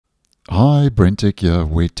Hi, BrenTech here,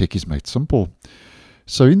 where tech is made simple.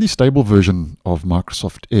 So in the stable version of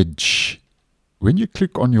Microsoft Edge, when you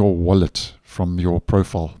click on your wallet from your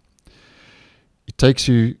profile, it takes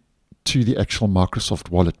you to the actual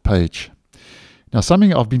Microsoft Wallet page. Now,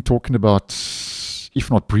 something I've been talking about,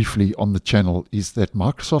 if not briefly, on the channel is that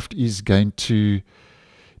Microsoft is going to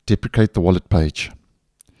deprecate the wallet page.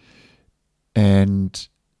 And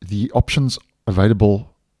the options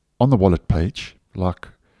available on the wallet page, like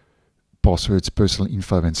passwords, personal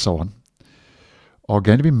info, and so on, are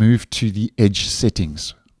going to be moved to the Edge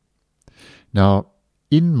settings. Now,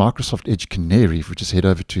 in Microsoft Edge Canary, if we just head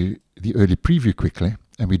over to the early preview quickly,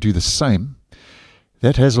 and we do the same,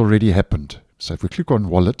 that has already happened. So if we click on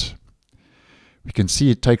Wallet, we can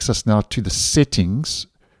see it takes us now to the settings,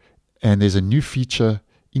 and there's a new feature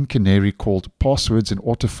in Canary called Passwords and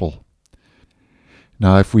Autofill.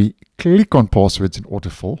 Now, if we click on Passwords and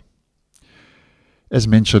Autofill, as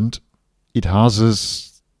mentioned, it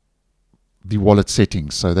houses the wallet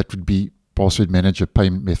settings. So that would be password manager,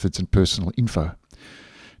 payment methods, and personal info.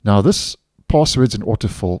 Now, this passwords and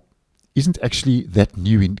autofill isn't actually that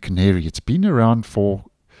new in Canary. It's been around for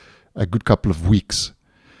a good couple of weeks.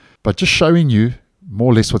 But just showing you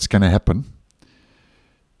more or less what's going to happen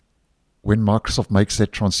when Microsoft makes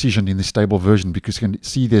that transition in the stable version, because you can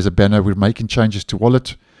see there's a banner, we're making changes to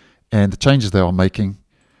wallet, and the changes they are making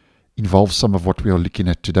involve some of what we are looking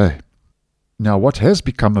at today. Now, what has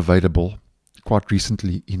become available quite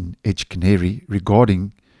recently in Edge Canary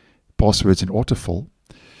regarding passwords and autofill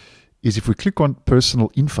is if we click on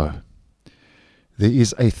personal info, there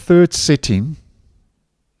is a third setting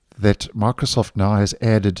that Microsoft now has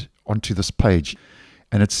added onto this page.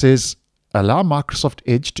 And it says, allow Microsoft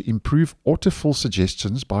Edge to improve autofill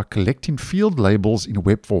suggestions by collecting field labels in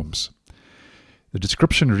web forms. The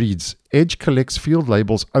description reads, Edge collects field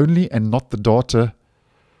labels only and not the data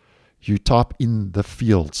you type in the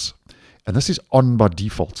fields. And this is on by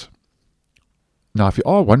default. Now, if you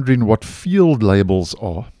are wondering what field labels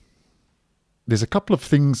are, there's a couple of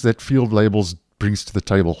things that field labels brings to the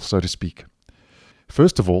table, so to speak.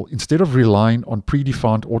 First of all, instead of relying on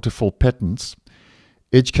predefined autofill patterns,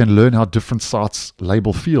 Edge can learn how different sites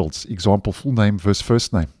label fields, example full name versus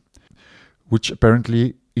first name, which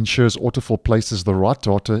apparently ensures autofill places the right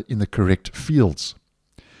data in the correct fields.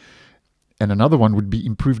 And another one would be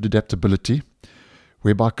improved adaptability,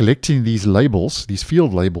 whereby collecting these labels, these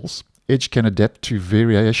field labels, Edge can adapt to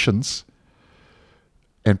variations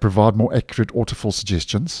and provide more accurate autofill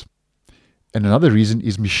suggestions. And another reason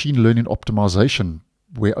is machine learning optimization,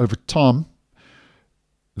 where over time,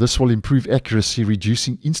 this will improve accuracy,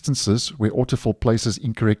 reducing instances where autofill places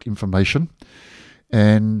incorrect information.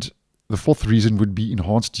 And the fourth reason would be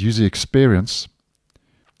enhanced user experience,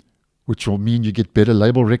 which will mean you get better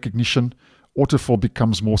label recognition. Autofill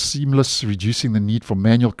becomes more seamless, reducing the need for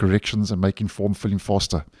manual corrections and making form filling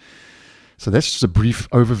faster. So that's just a brief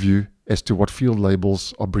overview as to what field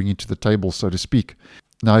labels are bringing to the table, so to speak.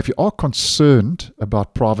 Now, if you are concerned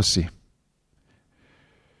about privacy,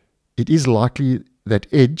 it is likely that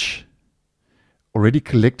Edge already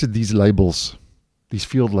collected these labels, these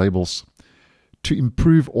field labels, to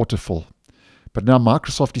improve autofill. But now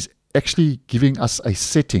Microsoft is actually giving us a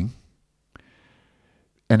setting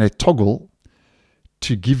and a toggle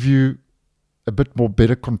to give you a bit more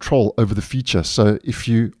better control over the feature. So if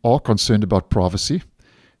you are concerned about privacy,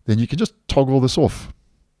 then you can just toggle this off,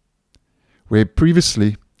 where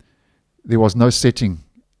previously there was no setting.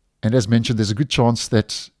 And as mentioned, there's a good chance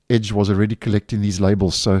that Edge was already collecting these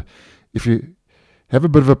labels. So if you have a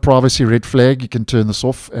bit of a privacy red flag, you can turn this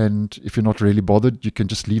off. And if you're not really bothered, you can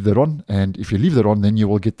just leave that on. And if you leave that on, then you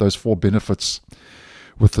will get those 4 benefits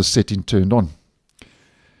with the setting turned on.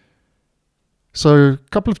 So a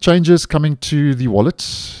couple of changes coming to the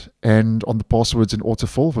wallet and on the passwords and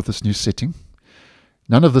autofill with this new setting.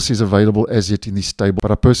 None of this is available as yet in the stable,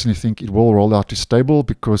 but I personally think it will roll out to stable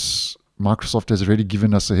because Microsoft has already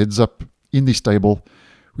given us a heads up in the stable.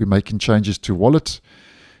 We're making changes to wallet,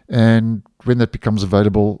 and when that becomes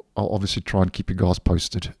available, I'll obviously try and keep you guys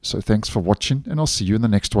posted. So thanks for watching, and I'll see you in the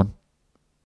next one.